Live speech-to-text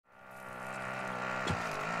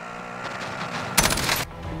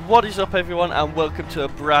What is up everyone, and welcome to a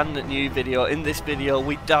brand new video. In this video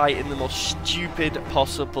we die in the most stupid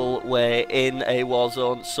possible way in a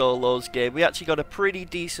Warzone solos game. We actually got a pretty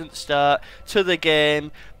decent start to the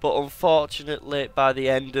game, but unfortunately by the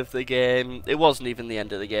end of the game, it wasn't even the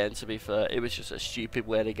end of the game to be fair, it was just a stupid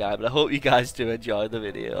way to die. But I hope you guys do enjoy the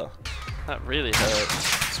video. That really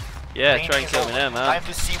hurts. Yeah, try and kill me now, man. Time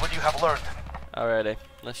to see what you have learned. Alrighty,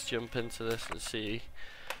 let's jump into this and see.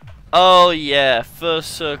 Oh yeah,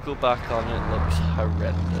 first circle back on it looks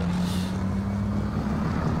horrendous.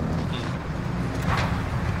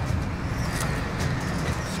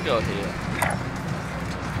 Let's go here.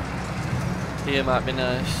 Here might be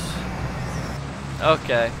nice.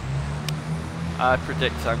 Okay. I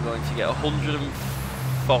predict I'm going to get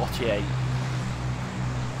 148.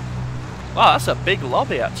 Wow, that's a big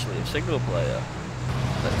lobby actually, a single player.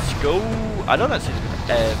 Let's go. I don't actually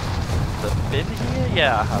been here?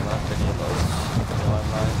 Yeah, I have. I've been here loads.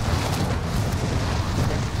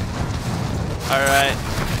 Alright.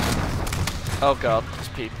 Oh god, there's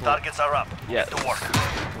people. Targets are up. Yeah. To work.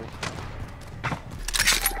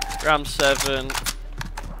 Ram 7.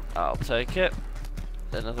 I'll take it.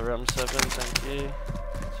 Another Ram 7, thank you.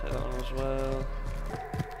 Take that one as well.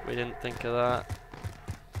 We didn't think of that.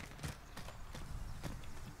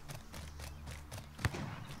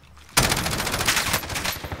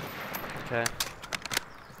 Okay.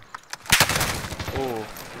 Oh.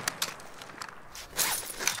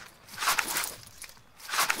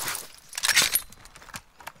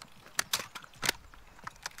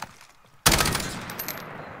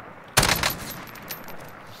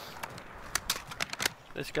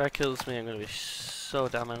 This guy kills me, I'm gonna be so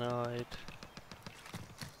damn annoyed.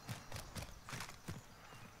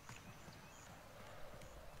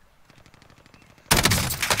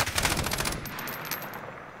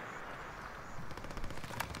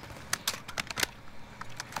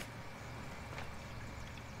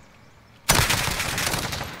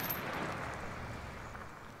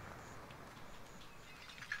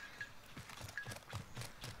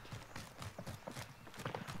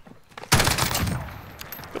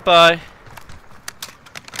 Goodbye.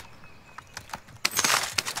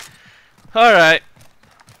 Alright.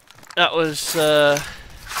 That was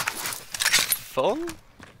fun.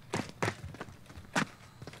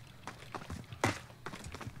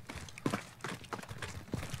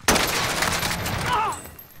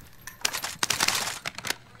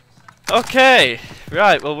 Okay.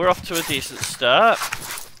 Right, well we're off to a decent start.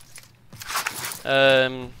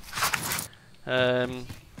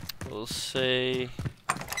 We'll see.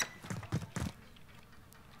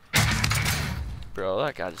 Bro,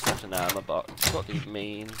 that guy just has an armor box. What do you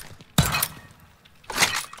mean?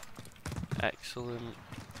 Excellent.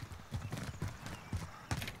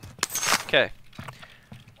 Okay.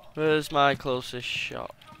 Where's my closest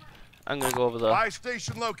shop? I'm gonna go over there. Buy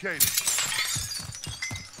station located.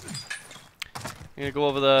 I'm gonna go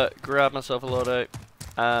over there, grab myself a loadout,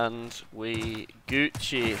 and we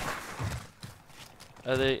Gucci.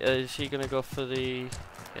 Is he gonna go for the?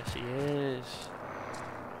 Yes, he is.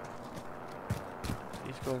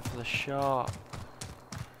 He's going for the shot.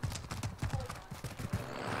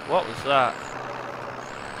 What was that?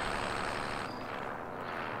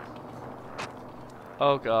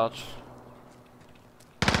 Oh god.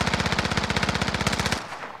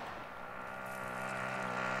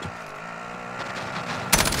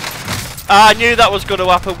 I knew that was going to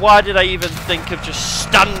happen. Why did I even think of just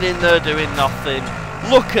standing there doing nothing?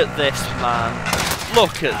 Look at this, man.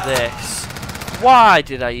 Look at this. Why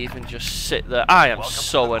did I even just sit there? I am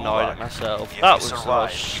so annoyed at myself. That was the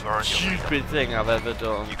most stupid thing I've ever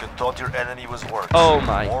done. You can thought your enemy was worse. Oh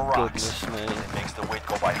my goodness me. It makes the wait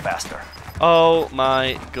go by faster. Oh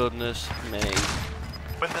my goodness me.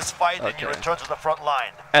 Win this fight and you return to the front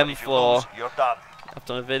line. M4. If you lose, you're done. I've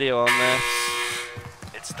done a video on this.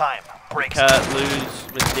 It's time. You can't lose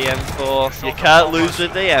with the M4. You can't lose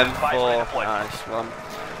with the M4. Nice one.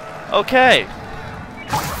 Okay.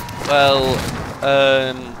 Well,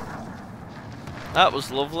 that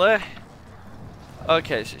was lovely.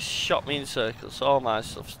 Okay, so it shot me in circles, so all my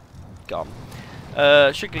stuff's gone.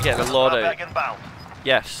 Should be getting a loadout.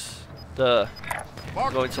 Yes, I'm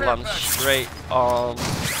going to land straight on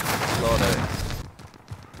loadout.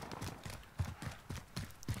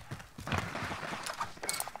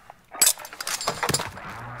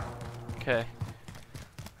 Okay.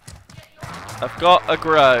 I've got a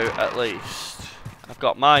grow at least. I've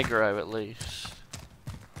got my grow at least.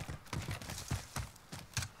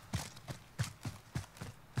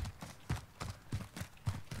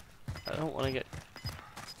 I don't want to get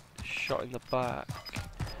shot in the back.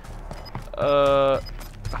 I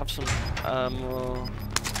have some ammo.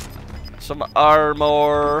 Some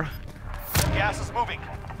armor. Gas is moving.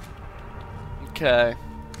 Okay.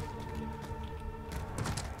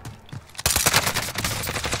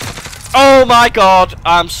 Oh my god!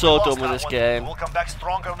 I'm so done with this game. We'll come back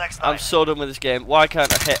stronger next time. I'm so done with this game. Why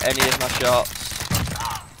can't I hit any of my shots?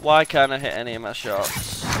 Why can't I hit any of my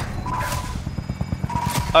shots?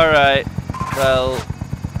 Alright. Well,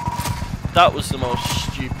 that was the most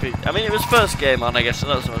stupid. I mean, it was first game on, I guess, so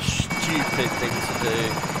that was the most stupid thing to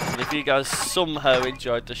do. And if you guys somehow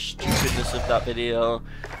enjoyed the stupidness of that video,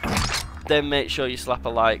 then make sure you slap a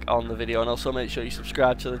like on the video, and also make sure you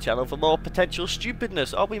subscribe to the channel for more potential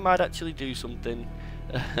stupidness, or we might actually do something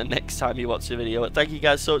next time you watch the video. But thank you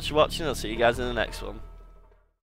guys so much for watching. I'll see you guys in the next one.